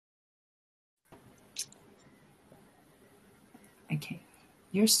Okay.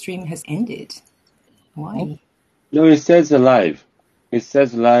 Your stream has ended. Why? No, it says live. It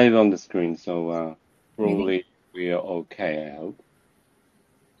says live on the screen, so probably we are okay, I hope.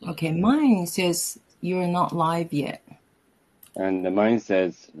 Okay, mine says you're not live yet. And mine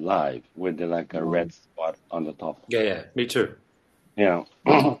says live with like a red spot on the top. Yeah, me too. Yeah.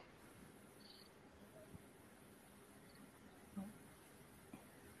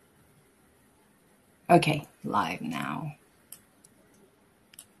 Okay, live now.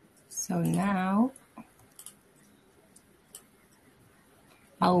 So now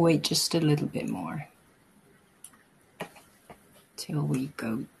I'll wait just a little bit more till we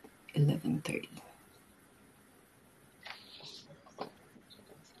go 11:30.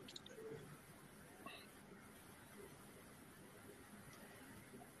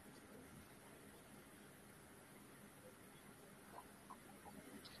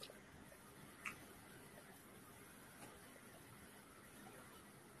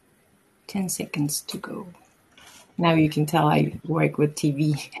 Ten seconds to go. Now you can tell I work with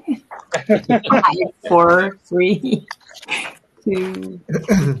TV. 5, 4, 3, 2,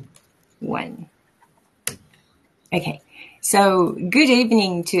 1. Okay, so good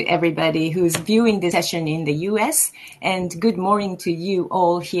evening to everybody who's viewing this session in the US, and good morning to you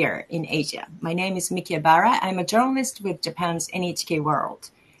all here in Asia. My name is Miki Ebara. I'm a journalist with Japan's NHK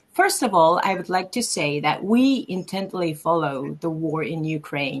World. First of all, I would like to say that we intently follow the war in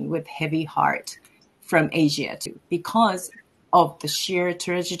Ukraine with heavy heart from Asia too, because of the sheer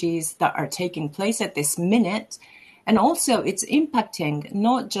tragedies that are taking place at this minute. And also it's impacting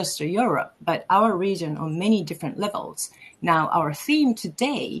not just Europe, but our region on many different levels. Now, our theme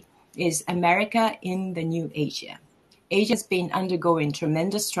today is America in the New Asia. Asia has been undergoing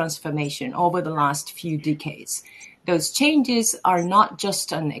tremendous transformation over the last few decades. Those changes are not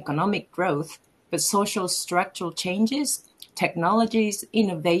just an economic growth, but social structural changes, technologies,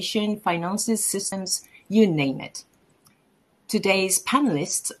 innovation, finances, systems, you name it. Today's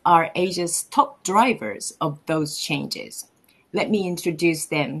panelists are Asia's top drivers of those changes. Let me introduce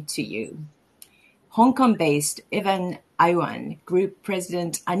them to you. Hong Kong-based Evan Auyang, Group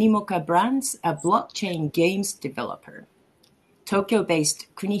President Animoca Brands, a blockchain games developer. Tokyo-based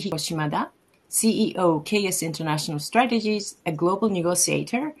Kunihiko Shimada, CEO KS International Strategies, a global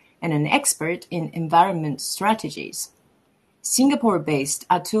negotiator and an expert in environment strategies. Singapore-based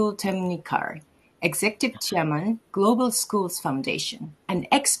Atul Temurnikar, Executive Chairman, Global Schools Foundation, an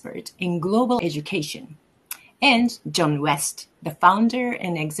expert in global education. And John West, the founder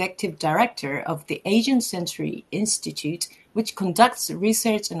and executive director of the Asian Century Institute, which conducts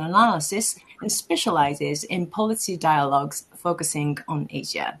research and analysis and specializes in policy dialogues focusing on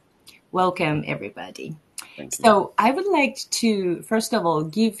Asia. Welcome, everybody. Thank you. So I would like to, first of all,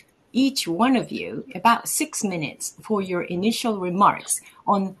 give each one of you about 6 minutes for your initial remarks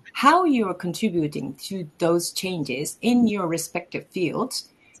on how you are contributing to those changes in your respective fields,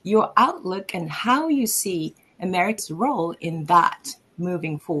 your outlook, and how you see America's role in that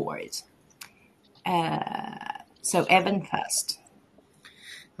moving forward. So Evan first.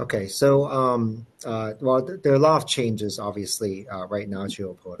 Okay, so well, there are a lot of changes, obviously, right now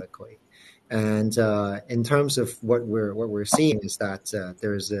geopolitically, and in terms of what we're seeing is that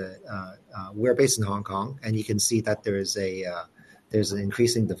there's we're based in Hong Kong, and you can see that there's an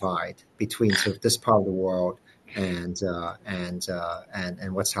increasing divide between sort of this part of the world and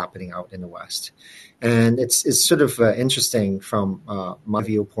what's happening out in the West, and it's sort of interesting from my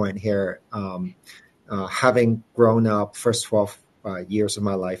viewpoint here, having grown up first 12 years of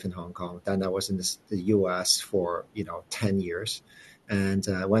my life in Hong Kong. Then I was in the U.S. for 10 years, and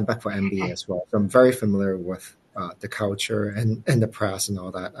went back for MBA as well. So I'm very familiar with the culture and the press and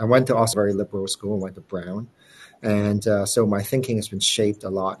all that. I went to also a very liberal school. I went to Brown, and so my thinking has been shaped a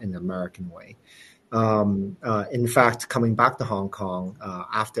lot in the American way. In fact, coming back to Hong Kong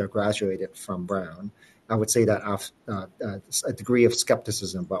after I graduated from Brown, I would say that I've a degree of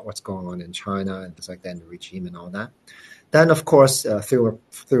skepticism about what's going on in China and things like that, and the regime and all that. Then, of course,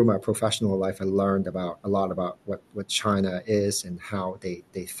 through my professional life, I learned a lot about what China is and how they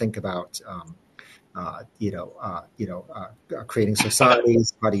think about creating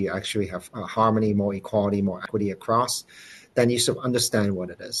societies. How do you actually have harmony, more equality, more equity across? Then you sort of understand what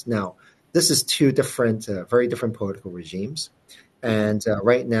it is. Now, this is two different, very different political regimes, and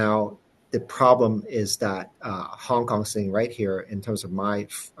right now, the problem is that Hong Kong sitting right here in terms of my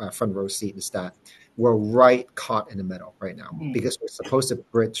front row seat is that we're right caught in the middle right now because we're supposed to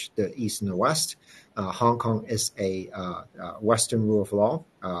bridge the East and the West. Hong Kong is a Western rule of law,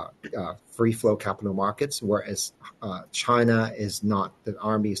 free flow capital markets, whereas China is not. The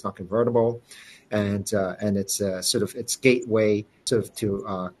RMB is not convertible, and it's sort of its gateway sort of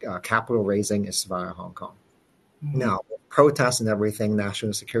to capital raising is via Hong Kong. Now, protests and everything,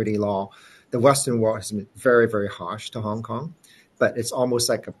 national security law, the Western world has been very, very harsh to Hong Kong, but it's almost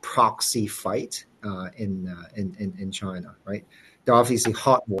like a proxy fight in China, right? There are obviously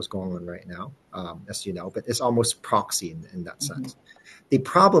hot wars going on right now, as you know, but it's almost proxy in that sense. The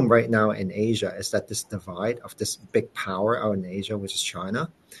problem right now in Asia is that this divide of this big power out in Asia, which is China,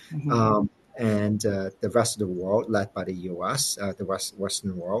 and the rest of the world, led by the U.S., the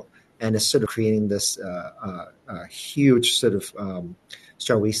Western world, and it's sort of creating this huge sort of,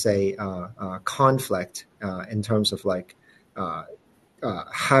 shall we say, conflict in terms of like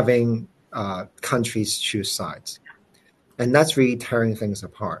having countries choose sides. And that's really tearing things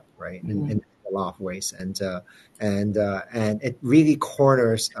apart, right, in a lot of ways. And it really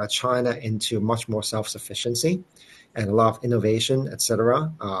corners China into much more self-sufficiency, and a lot of innovation, et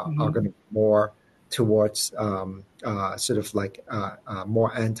cetera, are going to be more towards sort of like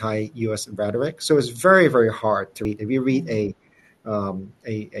more anti-U.S. rhetoric. So it's very, very hard to read. If you read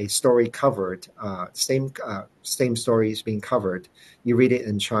a story covered, same story is being covered, you read it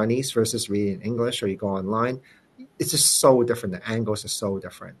in Chinese versus reading in English, or you go online, it's just so different. The angles are so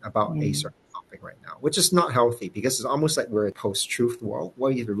different about a certain topic right now, which is not healthy because it's almost like we're a post-truth world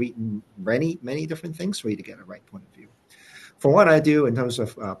where you have to read many, many different things for you to get a right point of view. For what I do in terms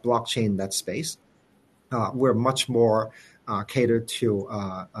of blockchain, that space, we're much more catered to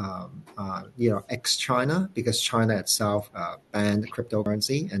ex-China, because China itself banned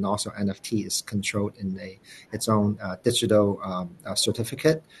cryptocurrency, and also NFT is controlled in its own digital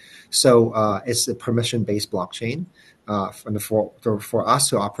certificate. So it's a permission-based blockchain. For us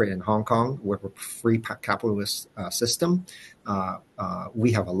who operate in Hong Kong with a free capitalist system,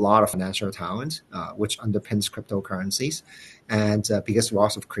 we have a lot of financial talent, which underpins cryptocurrencies, and because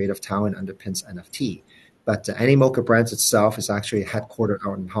lots of creative talent underpins NFT. But Animoca brands itself is actually headquartered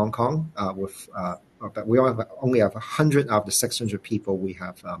out in Hong Kong, but we only have 100 out of the 600 people we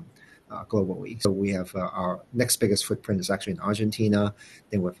have globally. So we have our next biggest footprint is actually in Argentina,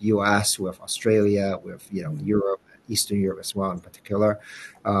 then with US, with Australia, with Europe, Eastern Europe as well in particular.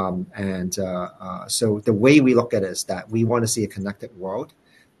 So the way we look at it is that we want to see a connected world.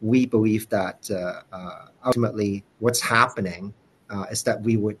 We believe that ultimately what's happening is that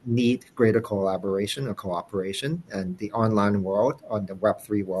we would need greater collaboration or cooperation, and the online world, on the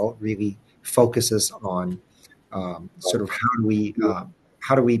Web3 world, really focuses on sort of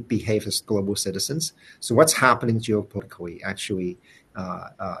how do we behave as global citizens. So what's happening geopolitically actually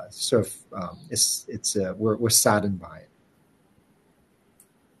we're saddened by it.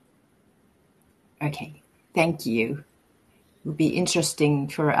 Okay, thank you. It would be interesting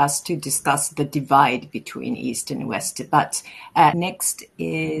for us to discuss the divide between East and West. But next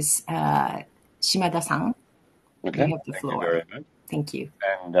is Shimada-san. Okay, you have the floor. Thank you very much. Thank you.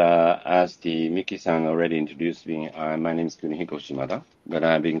 And as the Miki-san already introduced me, my name is Kunihiko Shimada, but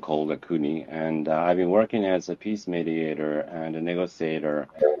I've been called a Kuni, and I've been working as a peace mediator and a negotiator,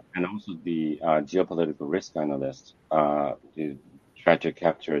 and also the geopolitical risk analyst to try to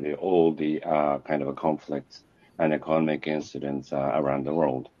capture all the kind of a conflicts and economic incidents around the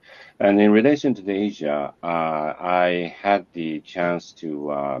world. And in relation to Asia, I had the chance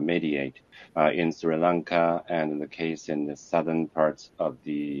to mediate in Sri Lanka, and in the case in the southern parts of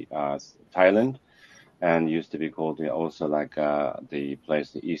the Thailand, and used to be called also like the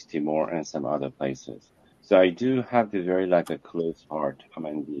place, the East Timor, and some other places. So I do have the very like a close heart.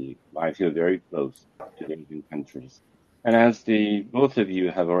 I feel very close to the Asian countries. And as both of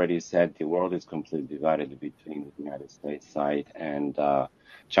you have already said, the world is completely divided between the United States side and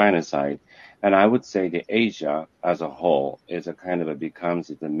China side. And I would say the Asia as a whole is becomes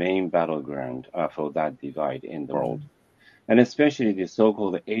the main battleground for that divide in the world. And especially the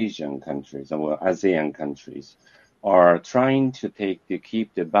so-called Asian countries, or ASEAN countries, are trying to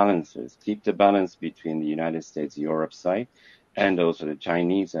keep the balance between the United States, Europe side, and also the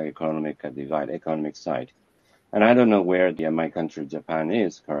Chinese economic side. And I don't know where my country, Japan,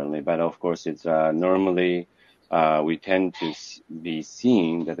 is currently, but of course it's normally we tend to be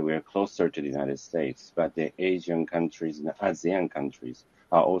seeing that we're closer to the United States, but the Asian countries and the ASEAN countries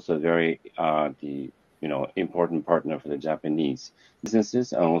are also very important partner for the Japanese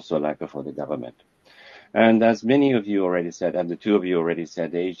businesses, and also like for the government. And as many of you already said, and the two of you already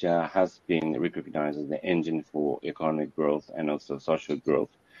said, Asia has been recognized as the engine for economic growth and also social growth.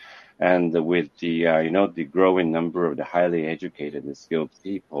 And with the the growing number of the highly educated and skilled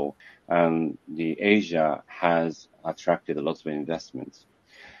people, the Asia has attracted a lot of investments.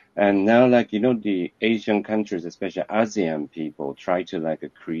 And now, the Asian countries, especially ASEAN people, try to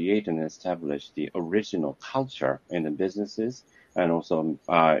create and establish the original culture in the businesses and also,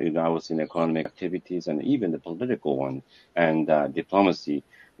 I was in economic activities and even the political one and diplomacy,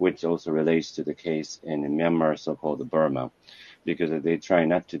 which also relates to the case in Myanmar, so-called Burma, because they try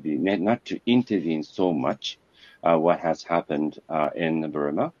not to intervene so much what has happened in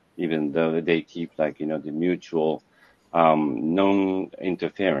Burma, even though they keep the mutual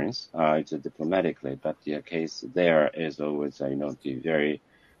non-interference, it's diplomatically, but the case there is always, the very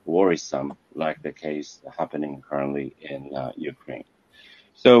worrisome, like the case happening currently in Ukraine.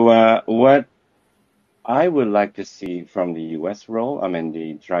 So what I would like to see from the U.S. role, I mean,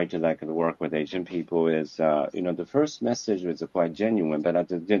 they try to work with Asian people is, the first message was quite genuine, but at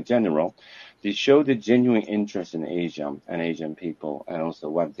the general, they show the genuine interest in Asia and Asian people and also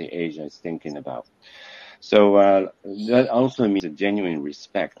what the Asia is thinking about. So that also means a genuine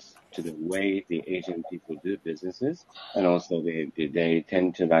respect to the way the Asian people do businesses, and also they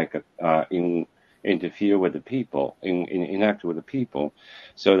tend to interfere with the people, interact with the people.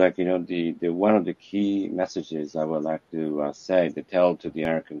 So the one of the key messages I would like to to tell to the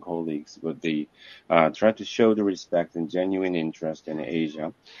American colleagues would be try to show the respect and genuine interest in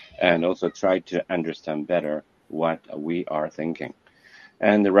Asia, and also try to understand better what we are thinking.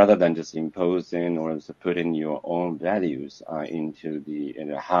 And rather than just imposing or just putting your own values into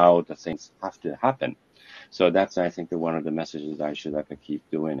how the things have to happen. So that's, I think, one of the messages I should keep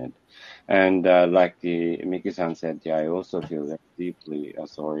doing it. And like the Miki-san said, I also feel very deeply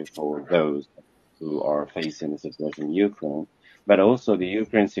sorry for those who are facing the situation in Ukraine. But also the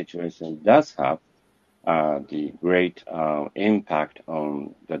Ukraine situation does have the great impact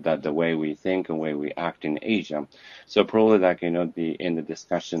on the way we think and way we act in Asia. So probably in the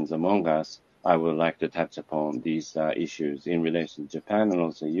discussions among us, I would like to touch upon these issues in relation to Japan and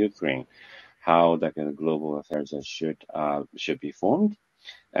also Ukraine, how the global affairs should be formed,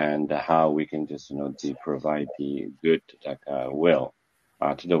 and how we can just provide the good will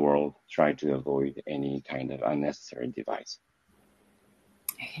to the world, try to avoid any kind of unnecessary device.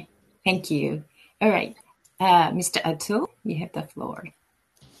 Okay, thank you. All right, Mr. Atul, you have the floor.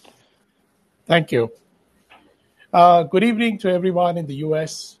 Thank you. Good evening to everyone in the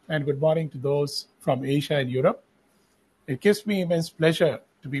US and good morning to those from Asia and Europe. It gives me immense pleasure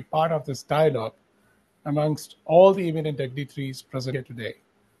to be part of this dialogue amongst all the eminent dignitaries present here today.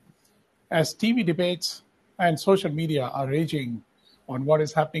 As TV debates and social media are raging on what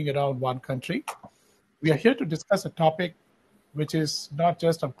is happening around one country, we are here to discuss a topic which is not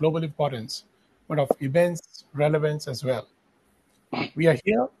just of global importance, but of immense relevance as well. We are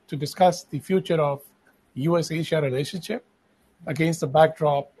here to discuss the future of US-Asia relationship against the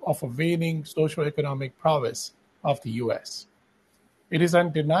backdrop of a waning socio-economic prowess of the US. It is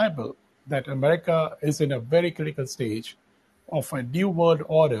undeniable that America is in a very critical stage of a new world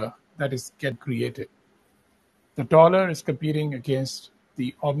order that is getting created. The dollar is competing against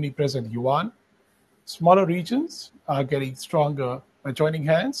the omnipresent yuan. Smaller regions are getting stronger by joining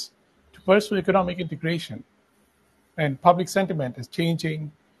hands to pursue economic integration. And public sentiment is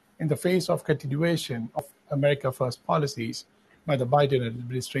changing in the face of continuation of America First policies by the Biden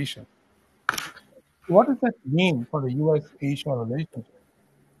administration. What does that mean for the US-Asia relationship?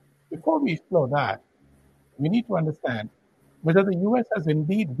 Before we explore that, we need to understand whether the US has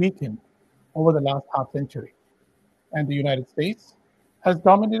indeed weakened over the last half century, and the United States has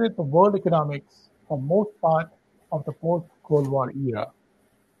dominated the world economics for most part of the post-Cold War era.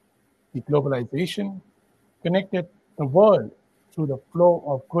 The globalization connected the world through the flow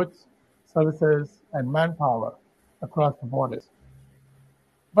of goods, services, and manpower across the borders.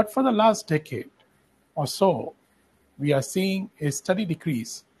 But for the last decade or so, we are seeing a steady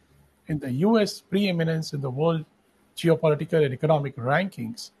decrease in the US preeminence in the world geopolitical and economic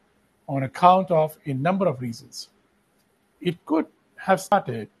rankings on account of a number of reasons. It could have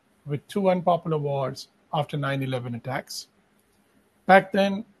started with two unpopular wars after 9/11 attacks. Back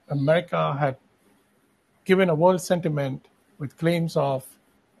then, America had given a world sentiment with claims of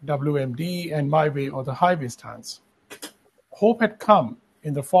WMD and my way or the highway stance. Hope had come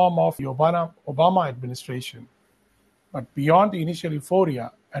in the form of the Obama administration, but beyond the initial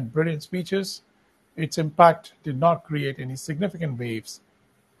euphoria and brilliant speeches, its impact did not create any significant waves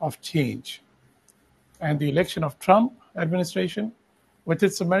of change. And the election of Trump administration, with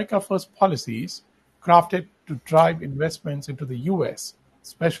its America First policies, crafted to drive investments into the US,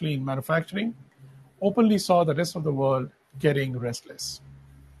 especially in manufacturing, openly saw the rest of the world getting restless.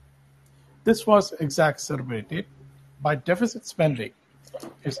 This was exacerbated by deficit spending,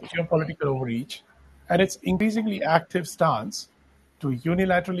 its geopolitical overreach, and its increasingly active stance to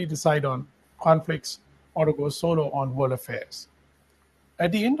unilaterally decide on conflicts or to go solo on world affairs.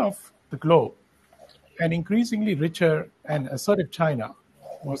 At the end of the globe, an increasingly richer and assertive China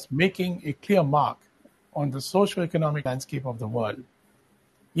was making a clear mark on the socio-economic landscape of the world.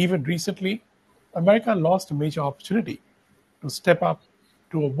 Even recently, America lost a major opportunity to step up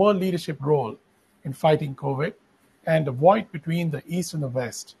to a world leadership role in fighting COVID, and the void between the East and the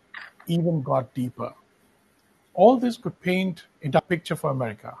West even got deeper. All this could paint a dark picture for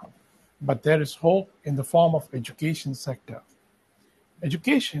America, but there is hope in the form of education sector.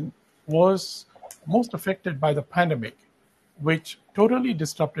 Education was most affected by the pandemic, which totally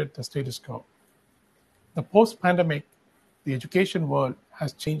disrupted the status quo. The post-pandemic, the education world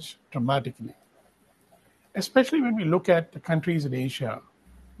has changed dramatically, especially when we look at the countries in Asia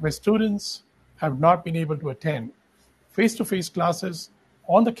where students have not been able to attend face-to-face classes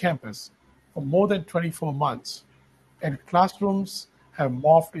on the campus for more than 24 months, and classrooms have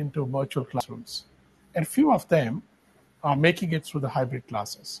morphed into virtual classrooms, and few of them are making it through the hybrid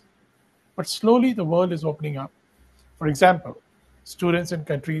classes. But slowly the world is opening up. For example, students in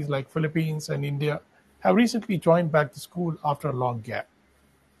countries like Philippines and India have recently joined back to school after a long gap.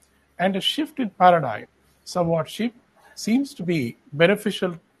 And a shift in paradigm, seems to be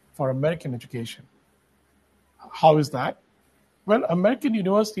beneficial for American education. How is that? Well, American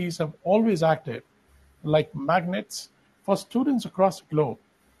universities have always acted like magnets for students across the globe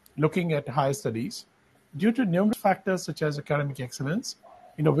looking at higher studies due to numerous factors such as academic excellence,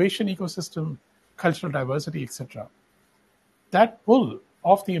 innovation ecosystem, cultural diversity, etc. That pull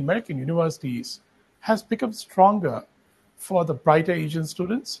of the American universities has become stronger for the brighter Asian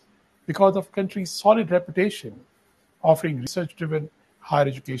students because of country's solid reputation offering research-driven higher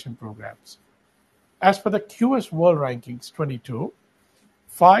education programs. As per the QS World Rankings 22,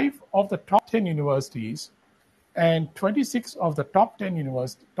 5 of the top 10 universities and 26 of the top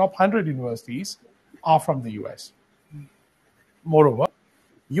 100 universities are from the US. Moreover,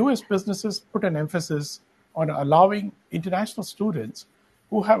 US businesses put an emphasis on allowing international students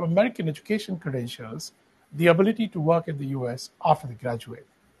who have American education credentials the ability to work in the US after they graduate.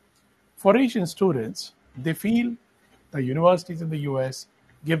 For Asian students, they feel the universities in the US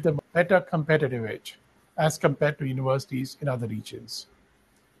give them a better competitive edge as compared to universities in other regions.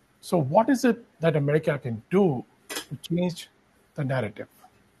 So what is it that America can do to change the narrative?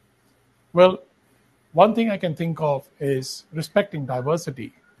 Well, one thing I can think of is respecting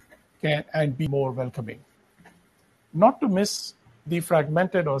diversity and be more welcoming. Not to miss the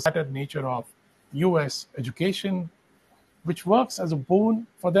fragmented or scattered nature of US education, which works as a boon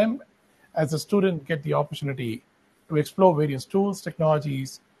for them as a student get the opportunity to explore various tools,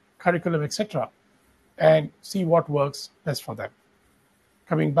 technologies, curriculum, etc., and see what works best for them.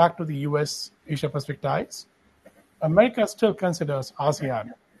 Coming back to the US Asia Pacific ties, America still considers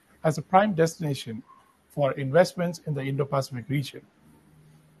ASEAN as a prime destination for investments in the Indo-Pacific region.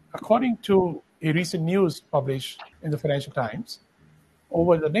 According to a recent news published in the Financial Times,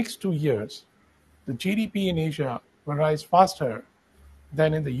 over the next 2 years, the GDP in Asia will rise faster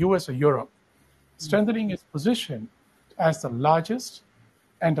than in the US or Europe, strengthening its position as the largest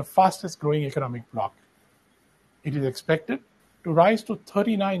and the fastest growing economic bloc. It is expected to rise to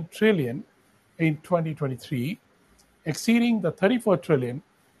 39 trillion in 2023, exceeding the 34 trillion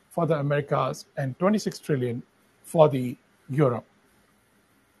for the Americas and 26 trillion for the Europe.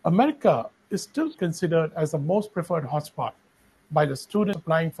 America is still considered as the most preferred hotspot by the students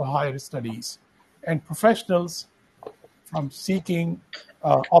applying for higher studies and professionals from seeking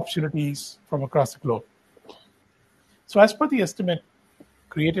opportunities from across the globe. So as per the estimate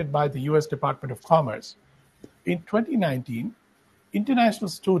created by the US Department of Commerce, in 2019, international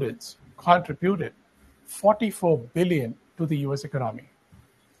students contributed 44 billion to the US economy.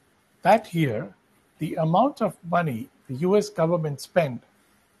 That year, the amount of money the US government spent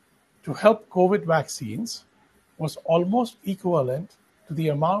to help COVID vaccines was almost equivalent to the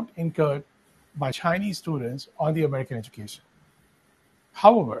amount incurred by Chinese students on the American education.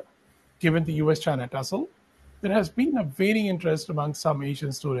 However, given the US-China tussle, there has been a varying interest among some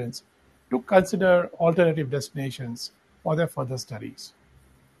Asian students to consider alternative destinations for their further studies.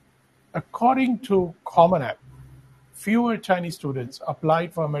 According to Common App, fewer Chinese students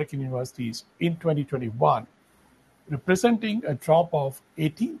applied for American universities in 2021, representing a drop of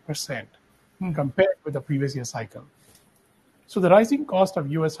 18% compared with the previous year cycle. So the rising cost of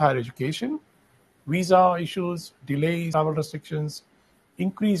US higher education, visa issues, delays, travel restrictions,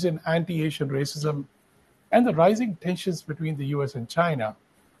 increase in anti-Asian racism, and the rising tensions between the US and China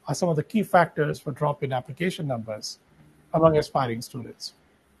are some of the key factors for drop in application numbers among aspiring students.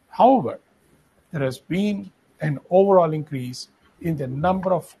 However, there has been an overall increase in the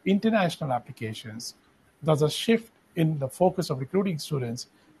number of international applications, thus a shift in the focus of recruiting students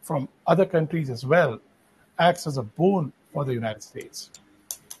from other countries as well acts as a boon for the United States.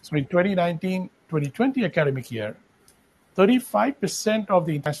 So in 2019-2020 academic year, 35% of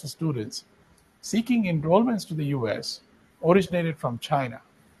the international students seeking enrollments to the US originated from China,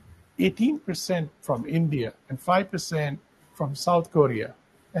 18% from India, and 5% from South Korea,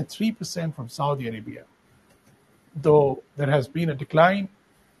 and 3% from Saudi Arabia. Though there has been a decline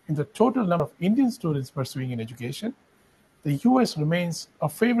in the total number of Indian students pursuing an education, the US remains a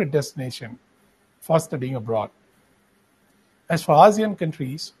favorite destination for studying abroad. As for ASEAN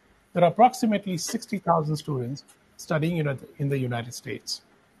countries, there are approximately 60,000 students studying in the United States.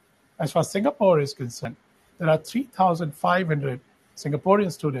 As far as Singapore is concerned, there are 3,500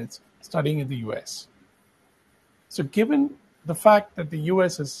 Singaporean students studying in the US. So given the fact that the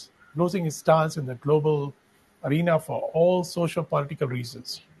US is losing its stance in the global arena for all socio-political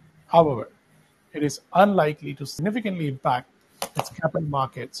reasons, however, it is unlikely to significantly impact its capital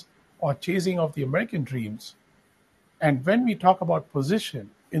markets or chasing of the American dreams. And when we talk about position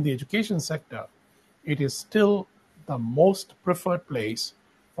in the education sector, it is still the most preferred place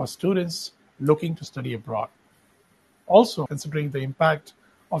for students looking to study abroad. Also, considering the impact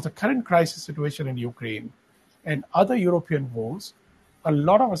of the current crisis situation in Ukraine and other European wars, a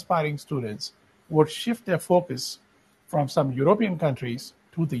lot of aspiring students would shift their focus from some European countries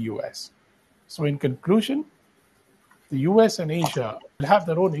to the US. So in conclusion, the US and Asia will have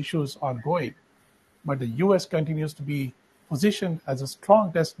their own issues ongoing, but the US continues to be positioned as a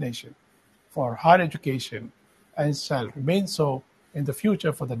strong destination for higher education and shall remain so in the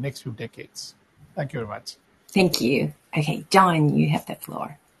future for the next few decades. Thank you very much. Thank you. Okay, John, you have the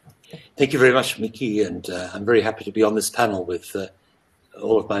floor. Thank you very much, Miki, and I'm very happy to be on this panel with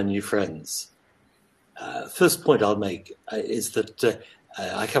all of my new friends. First point I'll make is that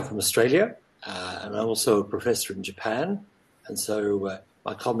I come from Australia, and I'm also a professor in Japan, and so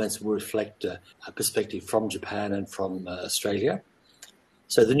my comments will reflect a perspective from Japan and from Australia.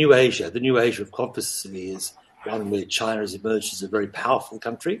 So the new Asia of controversy is one where China has emerged as a very powerful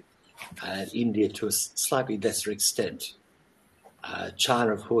country, and India to a slightly lesser extent.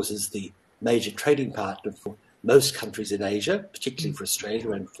 China, of course, is the major trading partner for most countries in Asia, particularly for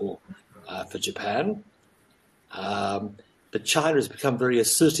Australia and for Japan. But China has become very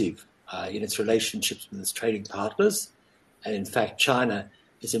assertive in its relationships with its trading partners. And in fact, China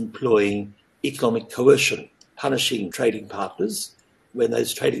is employing economic coercion, punishing trading partners when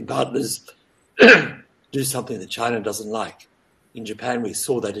those trading partners do something that China doesn't like. In Japan, we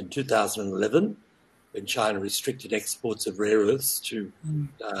saw that in 2011, when China restricted exports of rare earths to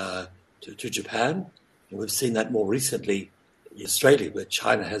Japan. And we've seen that more recently in Australia, where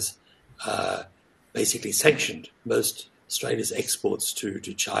China has basically sanctioned most Australia's exports to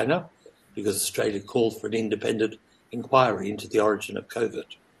China because Australia called for an independent inquiry into the origin of COVID.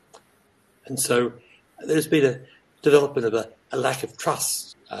 And so there's been a development of a lack of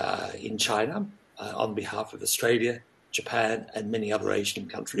trust in China on behalf of Australia, Japan, and many other Asian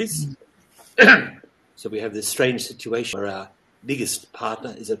countries. So we have this strange situation where our biggest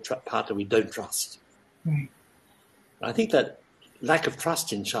partner is a partner we don't trust. Mm. I think that lack of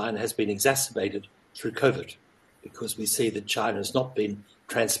trust in China has been exacerbated through COVID, because we see that China has not been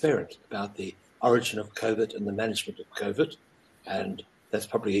transparent about the origin of COVID and the management of COVID, and that's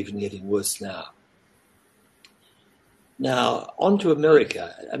probably even getting worse now. Now, on to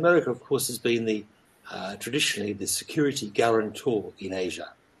America. America, of course, has been traditionally the security guarantor in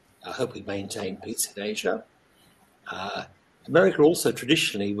Asia, helping maintain peace in Asia. America also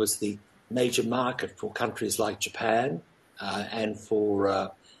traditionally was the major market for countries like Japan and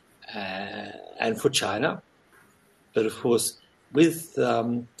for China. But of course, with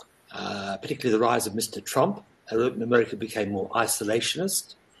particularly the rise of Mr. Trump, America became more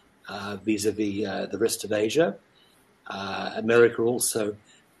isolationist vis-a-vis the rest of Asia. America also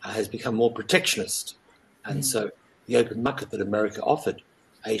has become more protectionist. And so the open market that America offered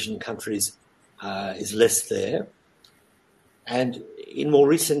Asian countries is less there. And in more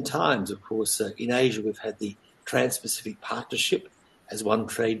recent times, of course, in Asia, we've had the Trans-Pacific Partnership as one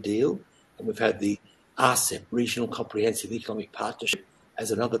trade deal, and we've had the RCEP, Regional Comprehensive Economic Partnership,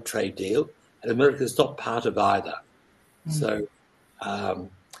 as another trade deal, and America is not part of either. So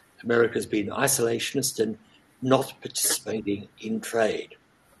America has been isolationist and not participating in trade.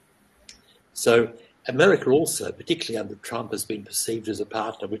 So America also, particularly under Trump, has been perceived as a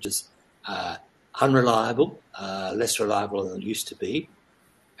partner which is unreliable, less reliable than it used to be.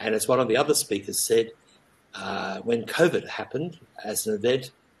 And as one of the other speakers said, when COVID happened as an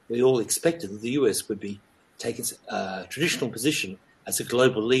event, we all expected that the US would take its traditional position as a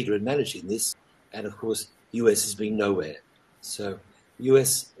global leader in managing this. And of course, the US has been nowhere. So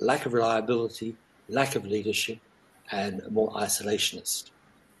US lack of reliability, lack of leadership, and more isolationist.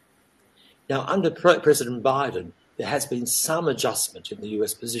 Now, under President Biden, there has been some adjustment in the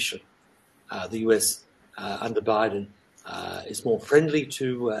US position. The US under Biden is more friendly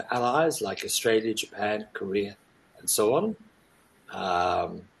to allies like Australia, Japan, Korea, and so on.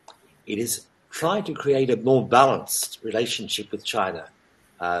 It is trying to create a more balanced relationship with China,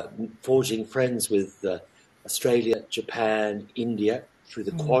 forging friends with Australia, Japan, India through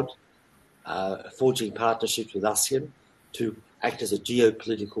the Quad, forging partnerships with ASEAN to act as a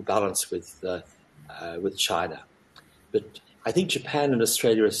geopolitical balance with China. But I think Japan and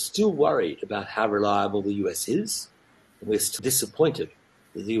Australia are still worried about how reliable the US is. And we're still disappointed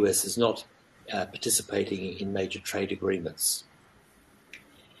that the US is not participating in major trade agreements.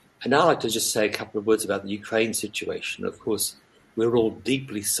 And I'd like to just say a couple of words about the Ukraine situation. Of course, we're all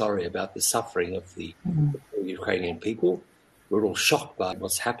deeply sorry about the suffering of the Ukrainian people. We're all shocked by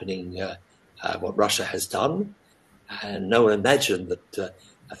what's happening, what Russia has done. And no one imagined that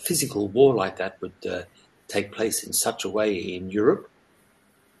a physical war like that would take place in such a way in Europe.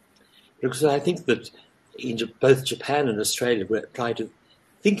 Because I think that in both Japan and Australia, we're trying to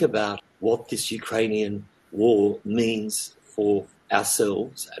think about what this Ukrainian war means for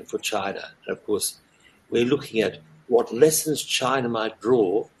ourselves and for China. And of course, we're looking at what lessons China might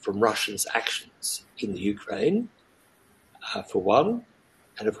draw from Russia's actions in the Ukraine, for one.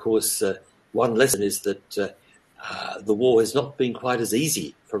 And of course, one lesson is that the war has not been quite as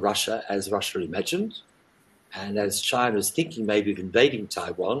easy for Russia as Russia imagined. And as China is thinking maybe of invading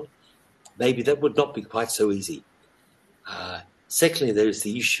Taiwan, maybe that would not be quite so easy. Secondly, there is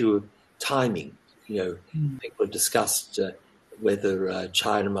the issue of timing. People have discussed whether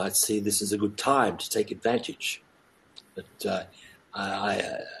China might see this as a good time to take advantage. But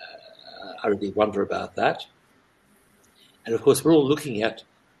I really wonder about that. And of course, we're all looking at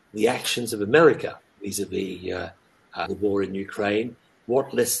the actions of America vis-a-vis the war in Ukraine.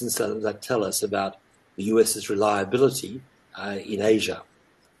 What lessons does that tell us about the US's reliability in Asia?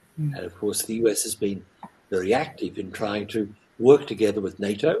 And of course, the US has been very active in trying to work together with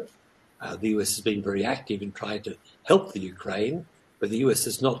NATO. The US has been very active in trying to help the Ukraine, but the US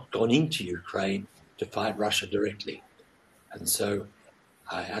has not gone into Ukraine to fight Russia directly. And so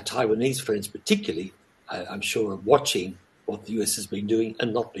our Taiwanese friends particularly, I'm sure, are watching what the US has been doing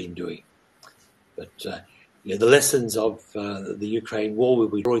and not been doing. But the lessons of the Ukraine war, we'll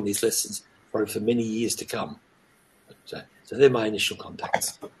be drawing these lessons for many years to come. But, so they're my initial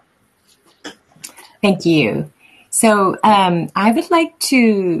contacts. Thank you. So I would like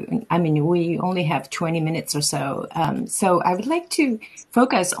to, we only have 20 minutes or so. So I would like to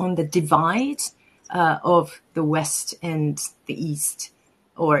focus on the divide of the West and the East,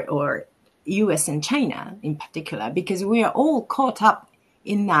 or US and China in particular, because we are all caught up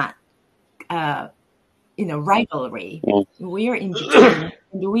in that, rivalry. We are in between.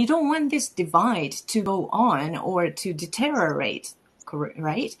 We don't want this divide to go on or to deteriorate.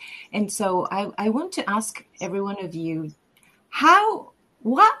 Right? And so I want to ask every one of you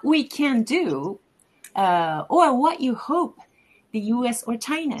what we can do, or what you hope the US or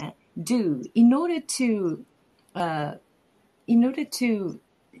China do in order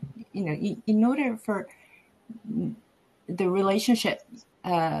for the relationship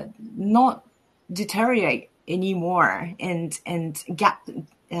not deteriorate anymore, and gap,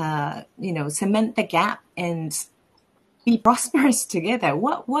 cement the gap and be prosperous together.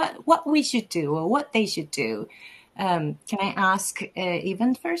 What we should do, or what they should do. Can I ask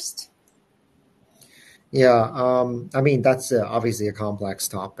Evan first? Yeah, that's obviously a complex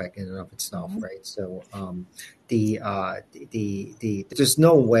topic in and of itself, right? So there's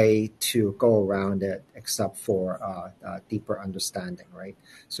no way to go around it except for deeper understanding, right?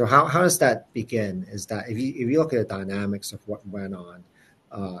 So how does that begin? Is that if you look at the dynamics of what went on,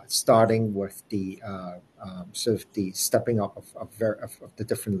 starting with the sort of the stepping up of the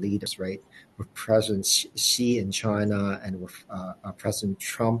different leaders, right? With President Xi in China and with President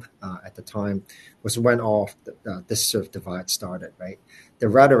Trump at the time, was when all this sort of divide started, right? The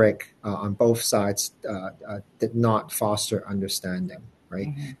rhetoric on both sides did not foster understanding. right?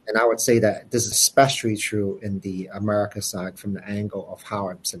 And I would say that this is especially true in the America side from the angle of how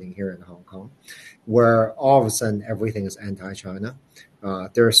I'm sitting here in Hong Kong, where all of a sudden everything is anti-China.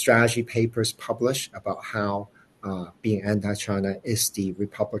 There are strategy papers published about how being anti-China is the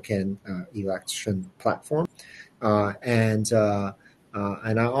Republican election platform. And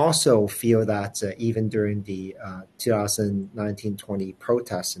I also feel that even during the 2019-20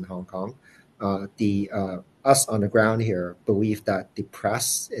 protests in Hong Kong, us on the ground here believe that the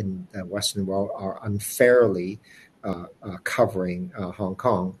press in the Western world are unfairly covering Hong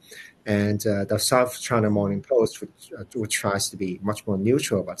Kong. And the South China Morning Post, which tries to be much more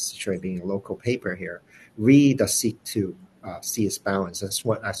neutral about the situation, being a local paper here, really does seek to see its balance. That's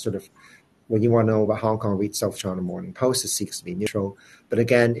what I sort of, when you want to know about Hong Kong, read South China Morning Post. It seeks to be neutral. But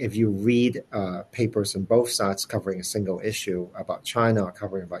again, if you read papers on both sides covering a single issue about China or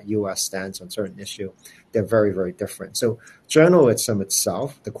covering about U.S. stance on certain issue, they're very, very different. So journalism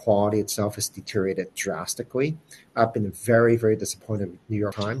itself, the quality itself has deteriorated drastically. I've been very, very disappointed with New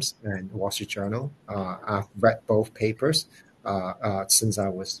York Times and Wall Street Journal. I've read both papers since I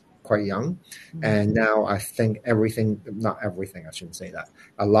was quite young, and now I think not everything, I shouldn't say that,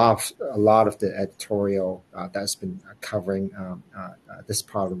 a lot of the editorial that's been covering this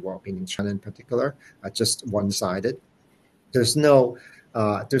part of the world, meaning China in particular, are just one-sided. There's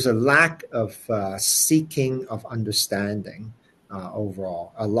a lack of seeking of understanding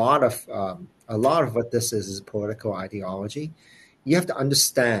overall. A lot of what this is political ideology. You have to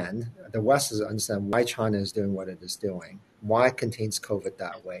understand, the West has to understand why China is doing what it is doing, why it contains COVID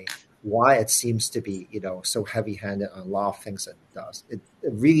that way, why it seems to be, so heavy-handed on a lot of things that it does. It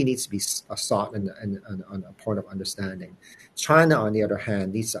really needs to be sought on a point of understanding. China, on the other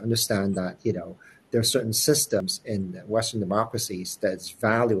hand, needs to understand that, there are certain systems in Western democracies that its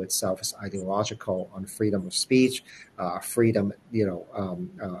value itself is ideological on freedom of speech, freedom,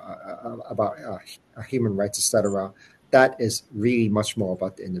 about human rights, etc. That is really much more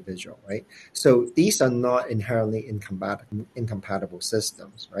about the individual, right? So these are not inherently incompatible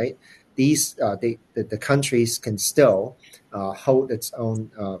systems, right? These the countries can still hold its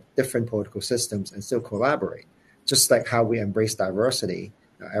own different political systems and still collaborate, just like how we embrace diversity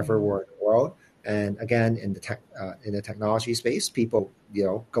everywhere in the world. And again, in the technology space, people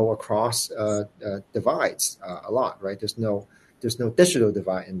go across divides a lot, right? There's no digital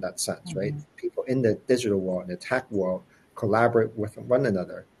divide in that sense, right? People in the digital world, in the tech world, collaborate with one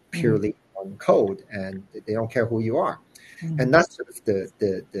another purely on code, and they don't care who you are. And that's sort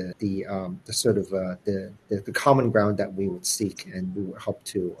of the common ground that we would seek, and we would hope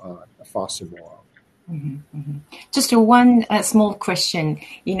to foster more of. Just one small question.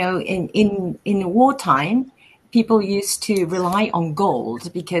 In wartime, people used to rely on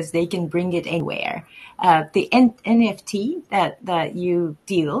gold because they can bring it anywhere. The NFT that you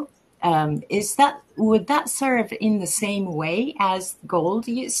deal, would that serve in the same way as gold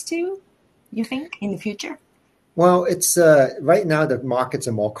used to, you think, in the future? Well, it's right now the markets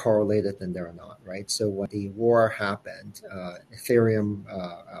are more correlated than they're not, right? So when the war happened, Ethereum,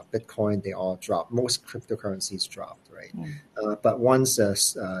 Bitcoin, they all dropped. Most cryptocurrencies dropped, right? But once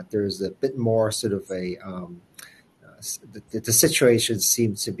there's a bit more sort of the situation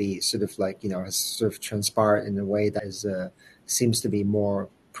seems to be sort of like, has sort of transpired in a way that seems to be more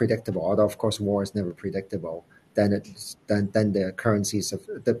predictable. Although, of course, war is never predictable. Then the currencies of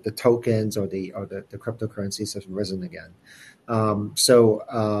the tokens or the cryptocurrencies have risen again.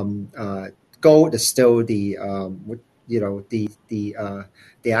 Gold is still the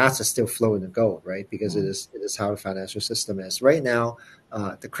assets still flow in the gold, right? Because it is how the financial system is right now.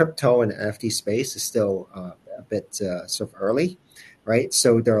 The crypto and the NFT space is still a bit sort of early, right?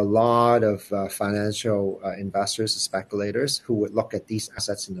 So there are a lot of financial investors and speculators who would look at these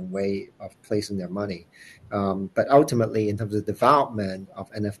assets in a way of placing their money. But ultimately, in terms of development of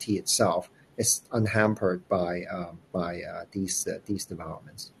NFT itself, it's unhampered by these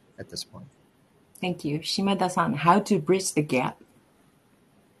developments at this point. Thank you. Shimada-san, how to bridge the gap?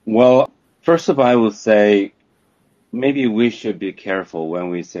 Well, first of all, I will say maybe we should be careful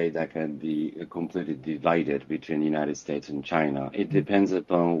when we say that can be completely divided between the United States and China. It depends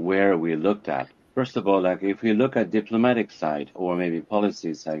upon where we looked at. First of all, like if we look at diplomatic side or maybe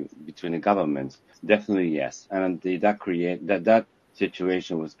policy side between the governments, definitely yes. And that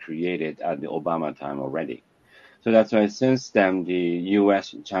situation was created at the Obama time already. So that's why since then the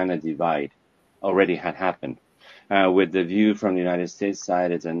U.S.-China divide already had happened. With the view from the United States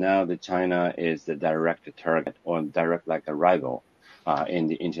side is that now that China is the direct target or direct like a rival in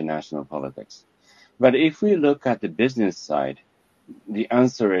the international politics. But if we look at the business side, the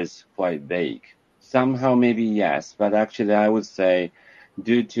answer is quite vague. Somehow maybe yes, but actually I would say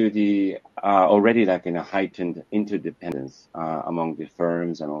due to the already like in a heightened interdependence among the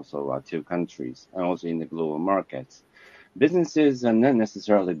firms and also two countries and also in the global markets. Businesses are not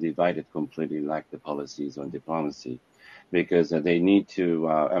necessarily divided completely like the policies on diplomacy because they need to,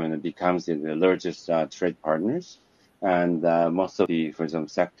 it becomes the largest trade partners. And most of the, for some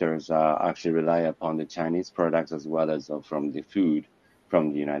sectors, actually rely upon the Chinese products as well as from the food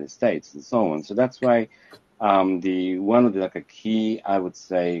from the United States and so on. So that's why the one of the like a key, I would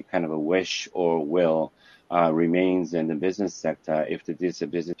say, kind of a wish or will remains in the business sector if the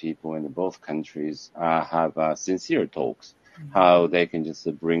business people in both countries have sincere talks, how they can just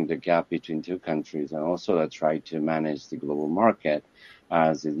bring the gap between two countries and also try to manage the global market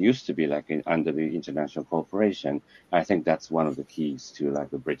as it used to be like under the international cooperation. I think that's one of the keys to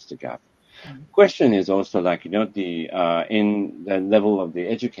like bridge the gap. Question is also like the in the level of the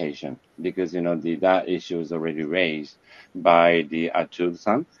education because that issue is already raised by the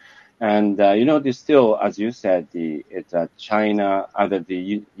Atul-san. And there's still, as you said, it's China.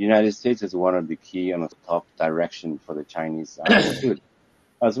 The United States is one of the key and top direction for the Chinese students,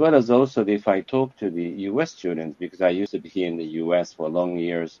 as well as also if I talk to the U.S. students, because I used to be in the U.S. for long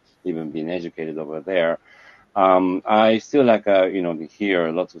years, even being educated over there. I still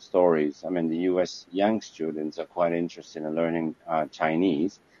hear lots of stories. I mean, the U.S. young students are quite interested in learning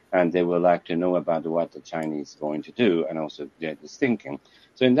Chinese, and they would like to know about what the Chinese are going to do and also their thinking.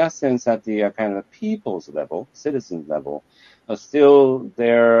 So in that sense, at the kind of people's level, citizens level, still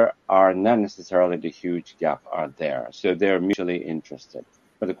there are not necessarily the huge gap are there. So they're mutually interested.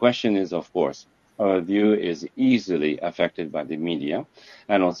 But the question is, of course, our view is easily affected by the media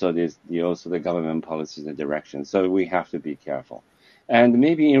and also the government policies and direction. So we have to be careful. And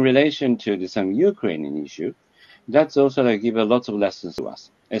maybe in relation to some Ukrainian issue, that's also give a lot of lessons to us,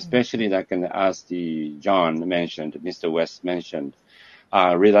 especially as the John mentioned, Mr. West mentioned,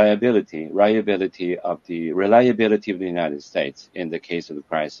 reliability of the United States in the case of the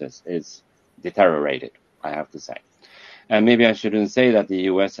crisis is deteriorated, I have to say. And maybe I shouldn't say that the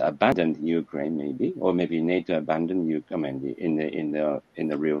U.S. abandoned Ukraine, maybe, or maybe NATO abandoned Ukraine in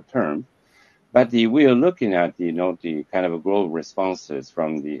the real term. But we are looking at the kind of global responses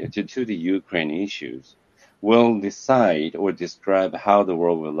from to the Ukraine issues will decide or describe how the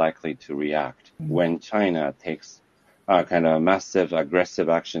world will likely to react when China takes kind of massive aggressive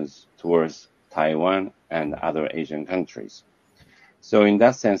actions towards Taiwan and other Asian countries. So in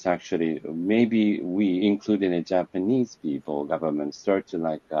that sense, actually, maybe we, including the Japanese people, government, start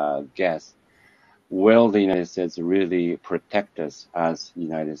to guess, will the United States really protect us as the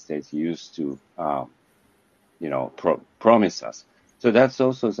United States used to, promise us? So that's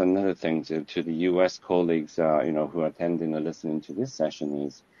also another thing to the U.S. colleagues, who are attending or listening to this session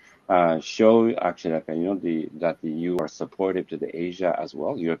is show actually that you are supportive to the Asia as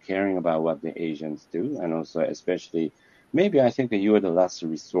well. You're caring about what the Asians do, and also especially. Maybe I think that you are the last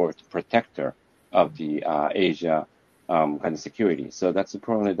resort protector of the Asia kind of security. So that's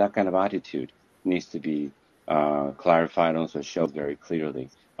probably that kind of attitude needs to be clarified and also showed very clearly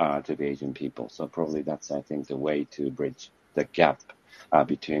to the Asian people. So probably that's, I think, the way to bridge the gap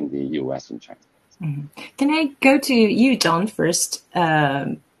between the U.S. and China. Mm-hmm. Can I go to you, John, first?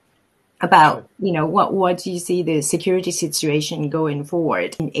 About, what do you see the security situation going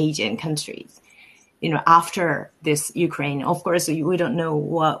forward in Asian countries? After this Ukraine, of course, we don't know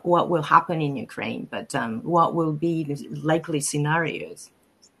what will happen in Ukraine, but what will be the likely scenarios?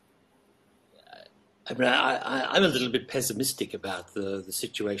 I mean, I'm a little bit pessimistic about the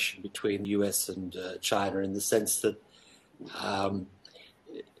situation between the US and China in the sense that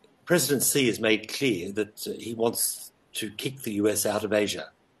President Xi has made clear that he wants to kick the US out of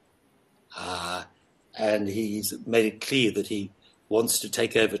Asia. And he's made it clear that he wants to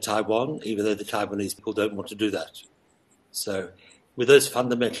take over Taiwan, even though the Taiwanese people don't want to do that. So with those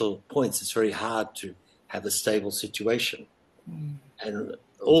fundamental points, it's very hard to have a stable situation. And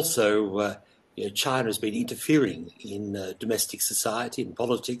also, China has been interfering in domestic society, in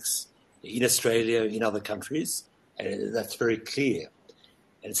politics, in Australia, in other countries, and that's very clear.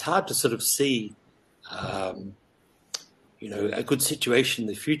 And it's hard to sort of see, a good situation in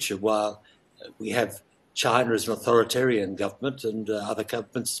the future while we have China as an authoritarian government and other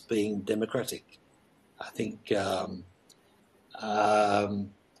governments being democratic. I think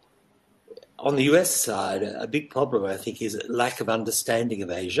on the US side, a big problem, I think, is a lack of understanding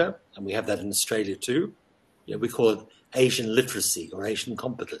of Asia, and we have that in Australia too. We call it Asian literacy or Asian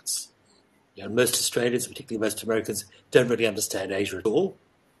competence. Most Australians, particularly most Americans, don't really understand Asia at all.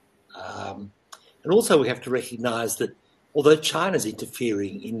 And also we have to recognise that although China's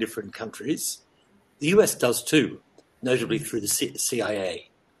interfering in different countries, the US does too. notably through the CIA.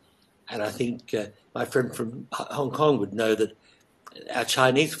 And I think my friend from Hong Kong would know that our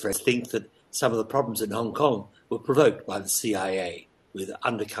Chinese friends think that some of the problems in Hong Kong were provoked by the CIA with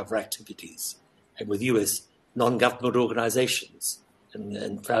undercover activities and with US non-government organizations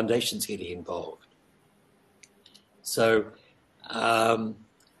and foundations getting involved. So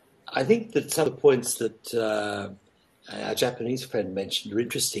I think that some of the points that our Japanese friend mentioned are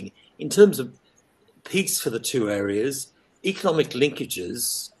interesting. In terms of peace for the two areas, economic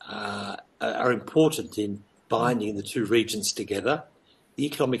linkages are important in binding the two regions together. The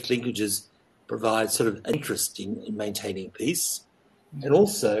economic linkages provide sort of interest in maintaining peace. And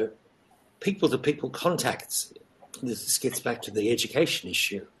also people-to-people contacts. This gets back to the education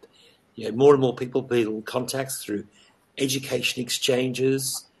issue. More and more people build contacts through education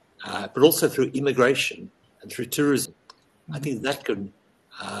exchanges, but also through immigration and through tourism. I think that can,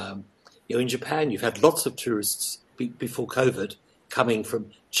 in Japan, you've had lots of tourists before COVID coming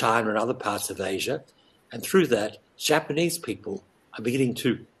from China and other parts of Asia. And through that, Japanese people are beginning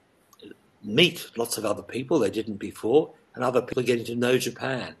to meet lots of other people they didn't before, and other people are getting to know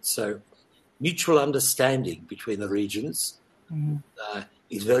Japan. So mutual understanding between the regions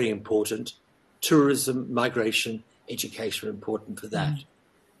is very important. Tourism, migration, education are important for that.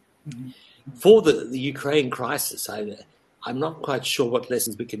 For the Ukraine crisis, I'm not quite sure what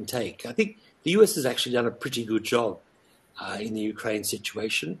lessons we can take. I think the US has actually done a pretty good job in the Ukraine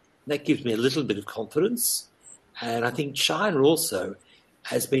situation. That gives me a little bit of confidence. And I think China also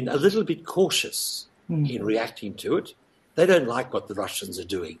has been a little bit cautious in reacting to it. They don't like what the Russians are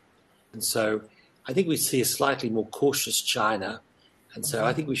doing. And so I think we see a slightly more cautious China. And so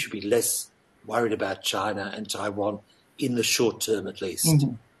I think we should be less worried about China and Taiwan in the short term, at least.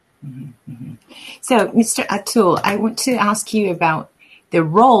 So, Mr. Atul, I want to ask you about the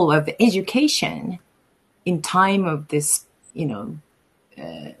role of education in time of this,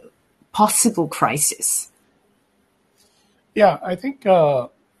 possible crisis. Yeah, I think I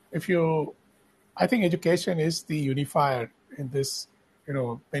think education is the unifier in this,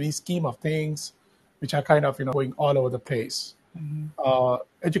 many scheme of things, which are kind of, going all over the place.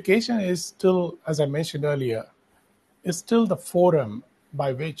 Education is still, as I mentioned earlier, is still the forum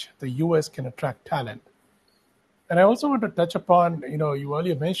by which the US can attract talent. And I also want to touch upon, you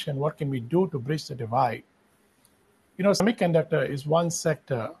earlier mentioned what can we do to bridge the divide. Semiconductor is one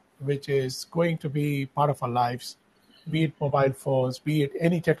sector which is going to be part of our lives, be it mobile phones, be it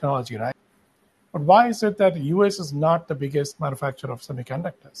any technology, right? But why is it that the US is not the biggest manufacturer of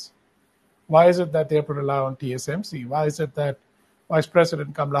semiconductors? Why is it that they have to rely on TSMC? Why is it that Vice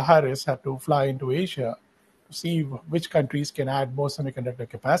President Kamala Harris had to fly into Asia to see which countries can add more semiconductor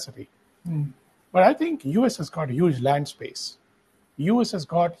capacity? But I think US has got huge land space. US has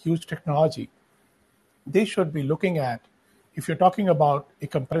got huge technology. They should be looking at, if you're talking about a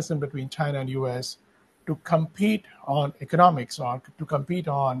comparison between China and US, to compete on economics or to compete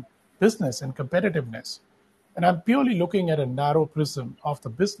on business and competitiveness. And I'm purely looking at a narrow prism of the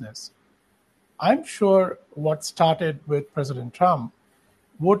business. I'm sure what started with President Trump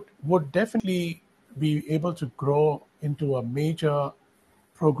would definitely be able to grow into a major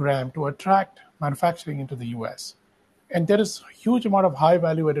program to attract manufacturing into the US. And there is a huge amount of high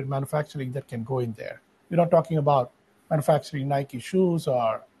value-added manufacturing that can go in there. We're not talking about manufacturing Nike shoes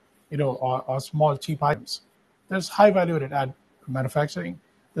or small cheap items. There's high value-added manufacturing.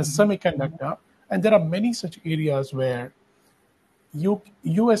 There's semiconductor, and there are many such areas where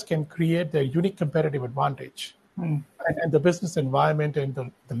US can create their unique competitive advantage. And the business environment and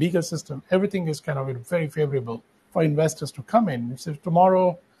the legal system, everything is kind of very favorable for investors to come in. So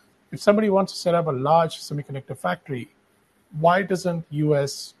tomorrow, if somebody wants to set up a large semiconductor factory, why doesn't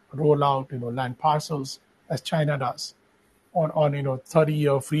US roll out land parcels as China does on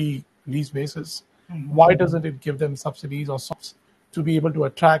 30-year free lease basis? Why doesn't it give them subsidies or subs to be able to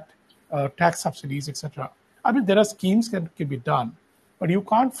attract tax subsidies, etc.? I mean, there are schemes that can be done, but you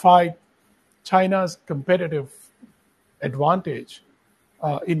can't fight China's competitive advantage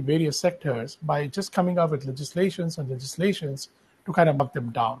in various sectors by just coming up with legislations to kind of knock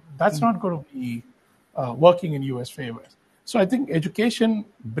them down. That's not going to be working in US favor. So I think education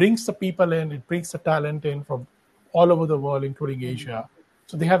brings the people in, it brings the talent in from all over the world, including Asia.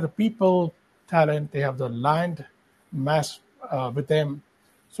 So they have the people, talent, they have the land mass with them.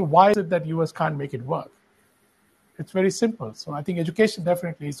 So why is it that US can't make it work? It's very simple. So I think education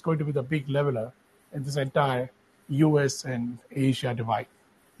definitely is going to be the big leveler in this entire US and Asia divide.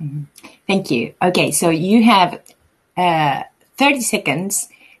 Thank you. Okay, so you have 30 seconds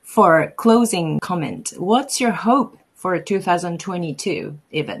for closing comment. What's your hope for 2022,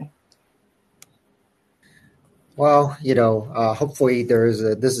 Evan? Well, hopefully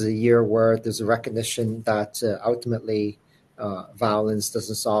this is a year where there's a recognition that ultimately violence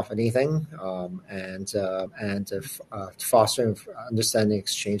doesn't solve anything, and fostering understanding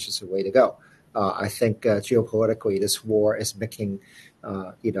exchange is the way to go. I think geopolitically, this war is making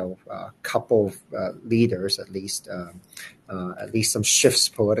a couple of leaders at least some shifts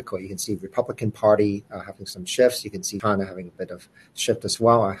politically. You can see Republican Party having some shifts. You can see China having a bit of shift as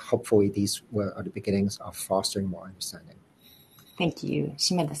well. Hopefully, these are the beginnings of fostering more understanding. Thank you.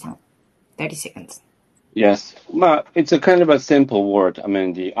 Shimada-san, 30 seconds. Yes, well, it's a kind of a simple word. I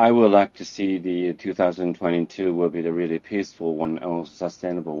mean, I would like to see the 2022 will be the really peaceful one and also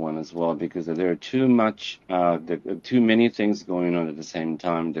sustainable one as well, because there are too many things going on at the same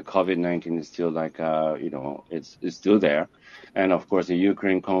time. The COVID-19 is still it's still there. And of course, the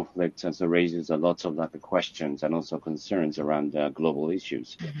Ukraine conflict also raises a lot of questions and also concerns around global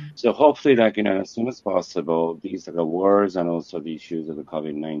issues. Mm-hmm. So hopefully, as soon as possible, these wars and also the issues of the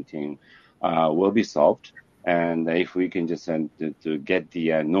COVID-19 will be solved. And if we can just to get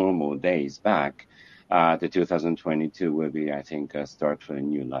the normal days back, the 2022 will be, I think, a start for a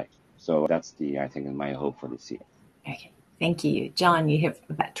new life. So that's my hope for this year. Okay, thank you. John, you have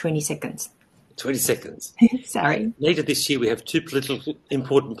about 20 seconds. 20 seconds. Sorry. Later this year, we have two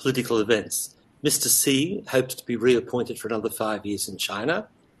important political events. Mr. Xi hopes to be reappointed for another 5 years in China.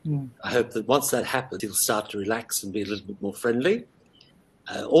 I hope that once that happens, he'll start to relax and be a little bit more friendly.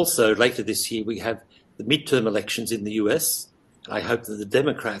 Also, later this year, we have the midterm elections in the US. And I hope that the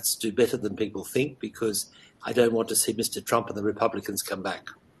Democrats do better than people think, because I don't want to see Mr. Trump and the Republicans come back.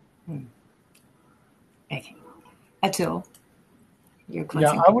 Okay. Atul, your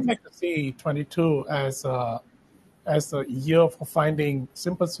Yeah, I would like to see 22 as a year for finding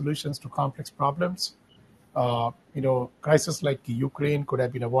simple solutions to complex problems. Crises like Ukraine could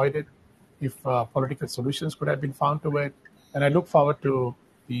have been avoided if political solutions could have been found to it. And I look forward to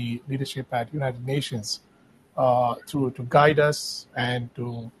the leadership at United Nations to guide us and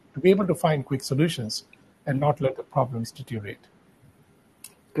to be able to find quick solutions and not let the problems deteriorate.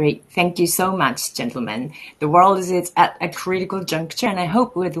 Great. Thank you so much, gentlemen. The world is at a critical juncture, and I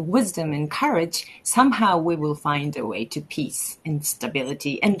hope with wisdom and courage, somehow we will find a way to peace and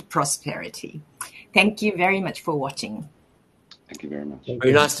stability and prosperity. Thank you very much for watching. Thank you very much.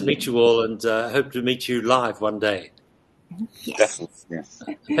 Very nice to meet you all, and hope to meet you live one day. Yes. Definitely, yes.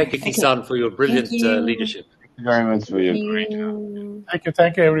 Thank you, Kisan, for your brilliant leadership. Thank you very much for your great help.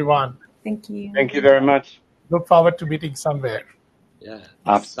 Thank you, everyone. Thank you. Thank you very much. Look forward to meeting somewhere. Yeah.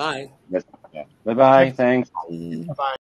 Bye. Bye. Bye-bye. Thanks. Bye-bye.